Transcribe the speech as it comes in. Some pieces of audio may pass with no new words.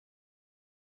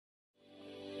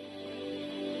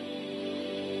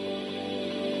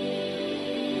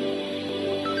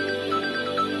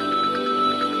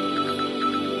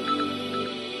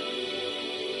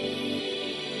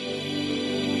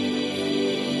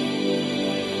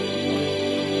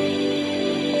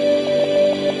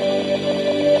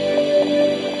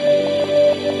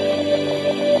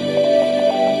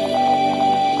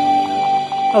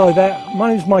Hello there, my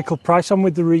name is Michael Price. I'm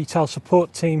with the retail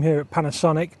support team here at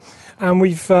Panasonic, and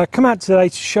we've come out today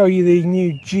to show you the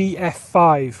new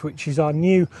GF5, which is our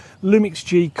new Lumix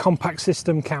G compact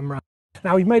system camera.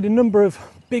 Now, we've made a number of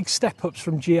big step-ups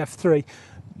from GF3,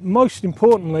 most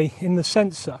importantly in the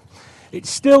sensor. It's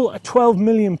still a 12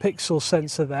 million pixel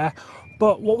sensor there,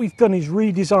 but what we've done is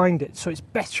redesigned it so it's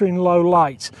better in low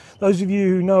light. Those of you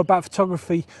who know about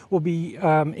photography will be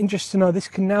interested to know this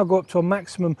can now go up to a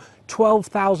maximum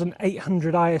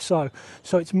 12,800 ISO,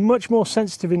 so it's much more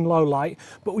sensitive in low light.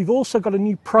 But we've also got a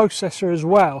new processor as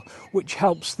well, which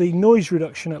helps the noise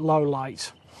reduction at low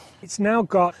light. It's now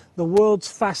got the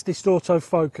world's fastest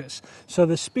autofocus, so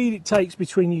the speed it takes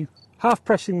between you half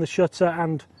pressing the shutter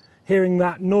and hearing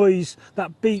that noise,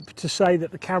 that beep to say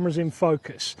that the camera's in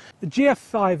focus. The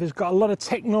GF5 has got a lot of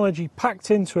technology packed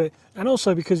into it, and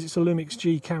also because it's a Lumix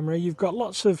G camera, you've got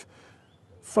lots of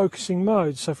focusing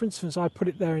modes. So for instance, I put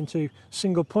it there into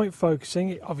single point focusing.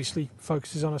 It obviously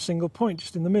focuses on a single point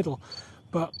just in the middle,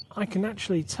 but I can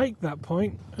actually take that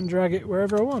point and drag it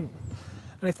wherever I want.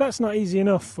 And if that's not easy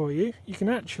enough for you, you can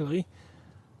actually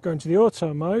go into the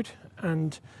auto mode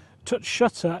and touch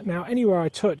shutter. Now anywhere I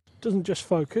touch doesn't just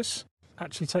focus,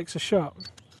 actually takes a shot.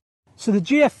 So the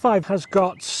GF5 has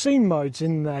got scene modes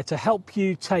in there to help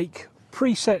you take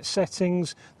preset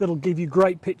settings that'll give you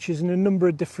great pictures in a number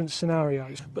of different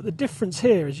scenarios. But the difference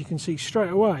here, as you can see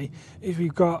straight away, is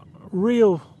we've got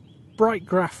real bright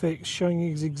graphics showing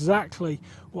you exactly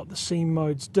what the scene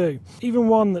modes do. Even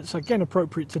one that's again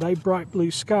appropriate today, bright blue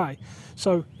sky.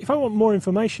 So if I want more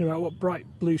information about what bright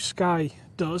blue sky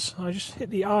does, I just hit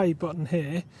the I button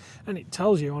here and it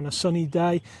tells you on a sunny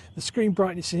day the screen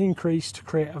brightness is increased to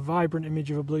create a vibrant image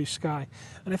of a blue sky.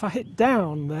 And if I hit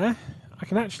down there, I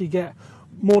can actually get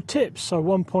more tips. So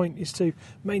one point is to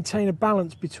maintain a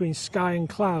balance between sky and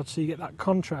cloud so you get that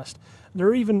contrast. There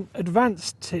are even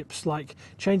advanced tips like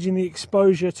changing the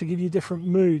exposure to give you different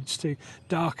moods, to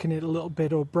darken it a little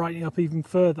bit or brighten it up even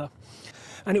further.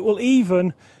 And it will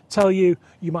even tell you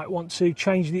might want to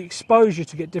change the exposure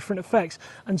to get different effects.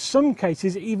 And in some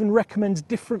cases it even recommends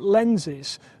different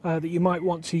lenses that you might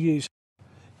want to use.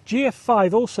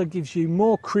 GF5 also gives you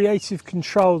more creative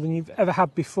control than you've ever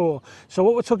had before. So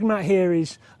what we're talking about here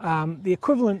is the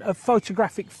equivalent of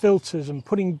photographic filters and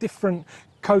putting different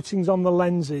coatings on the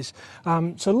lenses.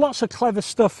 So lots of clever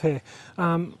stuff here.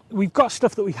 We've got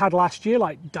stuff that we had last year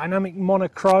like dynamic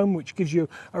monochrome, which gives you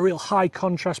a real high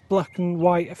contrast black and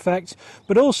white effect,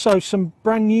 but also some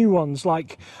brand new ones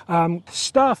like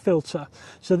star filter.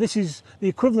 So this is the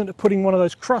equivalent of putting one of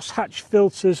those crosshatch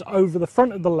filters over the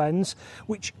front of the lens,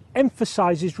 which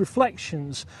emphasizes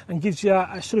reflections and gives you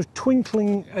a sort of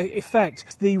twinkling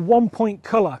effect. The 1-point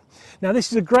color. Now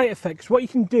this is a great effect because what you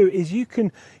can do is you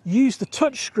can use the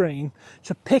touch screen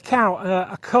to pick out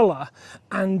a color,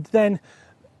 and then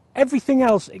everything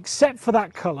else except for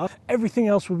that color, everything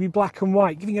else will be black and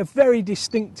white, giving a very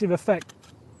distinctive effect.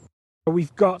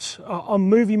 We've got on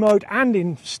movie mode and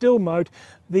in still mode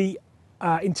the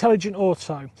intelligent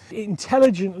auto. It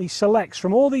intelligently selects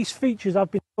from all these features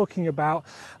I've been talking about,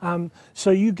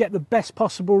 so you get the best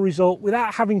possible result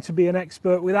without having to be an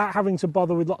expert, without having to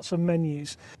bother with lots of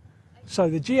menus. So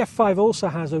the GF5 also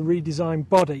has a redesigned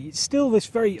body. It's still this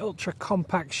very ultra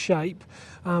compact shape,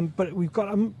 but we've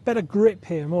got a better grip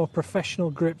here, more professional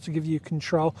grip to give you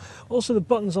control. Also the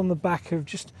buttons on the back are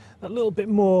just a little bit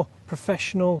more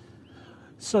professional.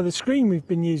 So the screen we've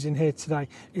been using here today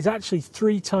is actually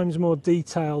 3 times more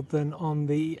detailed than on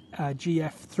the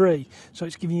GF3. So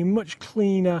it's giving you much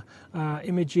cleaner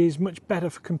images, much better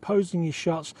for composing your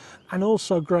shots, and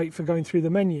also great for going through the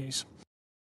menus.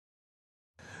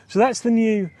 So that's the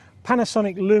new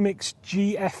Panasonic Lumix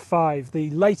GF5, the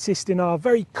latest in our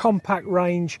very compact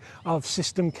range of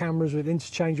system cameras with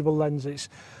interchangeable lenses.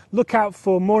 Look out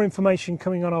for more information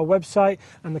coming on our website,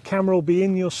 and the camera will be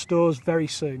in your stores very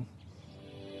soon.